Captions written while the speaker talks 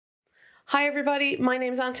Hi everybody, my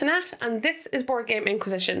name is Antoinette and this is Board Game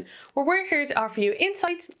Inquisition, where we're here to offer you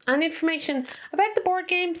insights and information about the board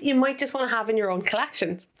games you might just want to have in your own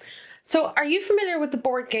collection. So are you familiar with the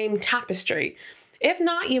board game Tapestry? If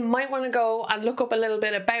not, you might want to go and look up a little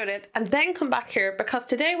bit about it and then come back here, because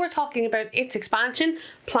today we're talking about its expansion,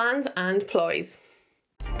 plans and ploys.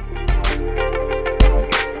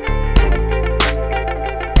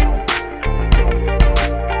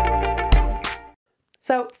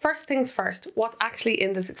 So first things first, what's actually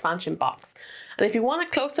in this expansion box? And if you want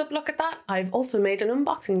a close-up look at that, I've also made an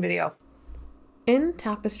unboxing video. In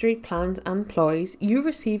Tapestry, Plans and Ploys, you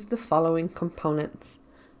receive the following components: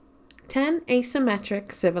 10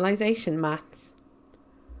 asymmetric civilization mats,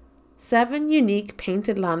 7 unique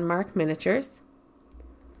painted landmark miniatures,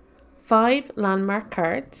 5 landmark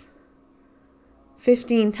cards,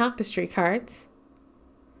 15 tapestry cards,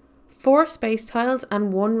 4 space tiles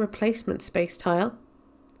and 1 replacement space tile,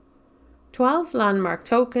 12 landmark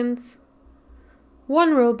tokens,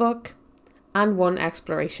 1 rulebook, and 1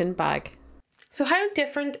 exploration bag. So how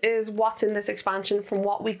different is what's in this expansion from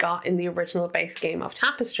what we got in the original base game of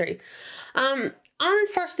Tapestry? On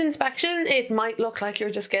first inspection, it might look like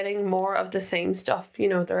you're just getting more of the same stuff. You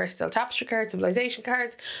know, there are still tapestry cards, civilization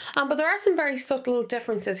cards, but there are some very subtle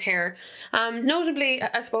differences here. Notably,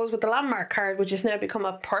 I suppose, with the landmark card, which has now become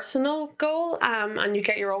a personal goal, and you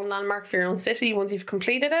get your own landmark for your own city once you've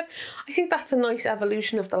completed it. I think that's a nice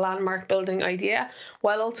evolution of the landmark building idea,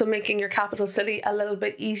 while also making your capital city a little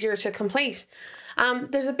bit easier to complete.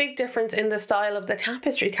 There's a big difference in the style of the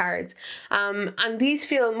tapestry cards, and these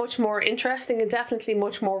feel much more interesting and definitely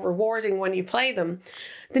much more rewarding when you play them.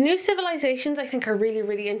 The new civilizations, I think, are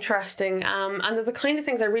really interesting, and they're the kind of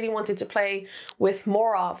things I really wanted to play with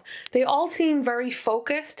more of. They all seem very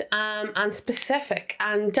focused and specific,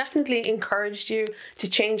 and definitely encouraged you to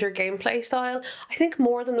change your gameplay style, I think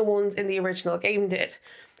more than the ones in the original game did.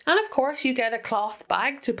 And of course you get a cloth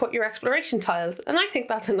bag to put your exploration tiles, and I think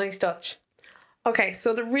that's a nice touch. Okay,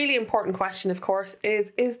 so the really important question, of course,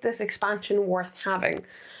 is this expansion worth having?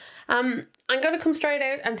 I'm going to come straight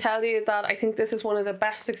out and tell you that I think this is one of the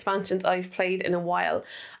best expansions I've played in a while.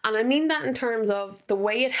 And I mean that in terms of the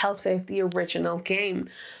way it helps out the original game.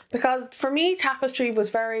 Because for me, Tapestry was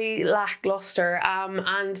very lackluster,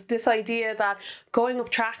 and this idea that going up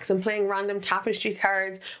tracks and playing random tapestry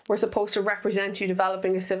cards were supposed to represent you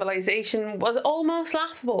developing a civilization was almost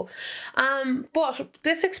laughable. But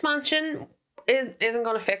this expansion isn't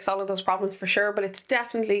going to fix all of those problems for sure, but it's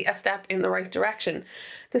definitely a step in the right direction.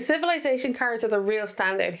 The civilization cards are the real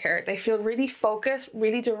standout here. They feel really focused,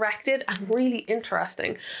 really directed, and really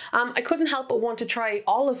interesting. I couldn't help but want to try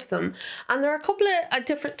all of them. And there are a couple of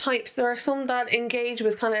different types. There are some that engage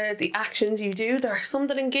with kind of the actions you do. There are some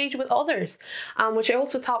that engage with others, which I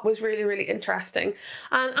also thought was really interesting.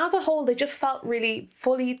 And as a whole, they just felt really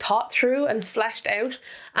fully thought through and fleshed out,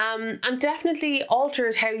 and definitely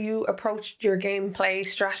altered how you approached your gameplay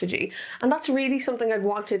strategy. And that's really something I'd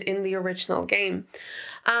wanted in the original game.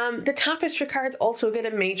 The tapestry cards also get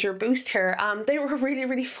a major boost here. They were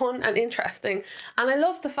really fun and interesting, and I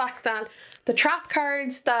love the fact that the trap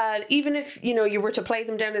cards, that even if you were to play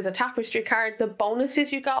them down as a tapestry card, the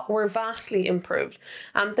bonuses you got were vastly improved.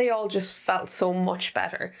 They all just felt so much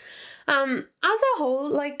better. As a whole,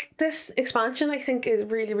 like, this expansion I think is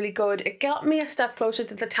really good. It got me a step closer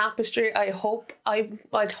to the tapestry I'd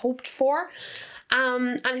hoped for.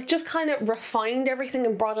 And it just kind of refined everything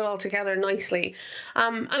and brought it all together nicely.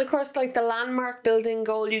 And of course, like, the landmark building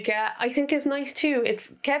goal you get, I think is nice too.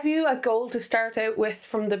 It gave you a goal to start out with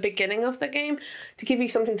from the beginning of the game, to give you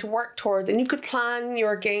something to work towards, and you could plan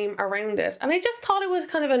your game around it. And I just thought it was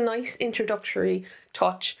kind of a nice introductory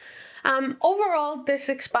touch. Overall, this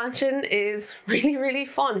expansion is really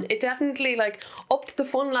fun. It definitely, like, upped the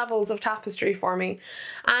fun levels of Tapestry for me.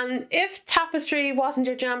 And if Tapestry wasn't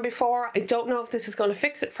your jam before, I don't know if this is going to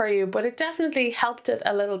fix it for you, but it definitely helped it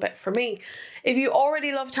a little bit for me. If you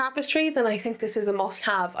already love Tapestry, then I think this is a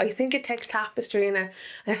must-have. I think it takes Tapestry in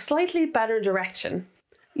a slightly better direction.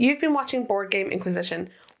 You've been watching Board Game Inquisition.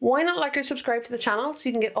 Why not like or subscribe to the channel so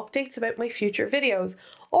you can get updates about my future videos?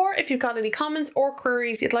 Or if you've got any comments or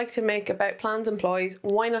queries you'd like to make about plans and ploys,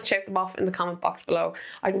 why not shout them off in the comment box below?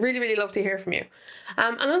 I'd really love to hear from you.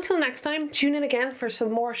 And until next time, tune in again for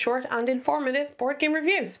some more short and informative board game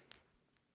reviews.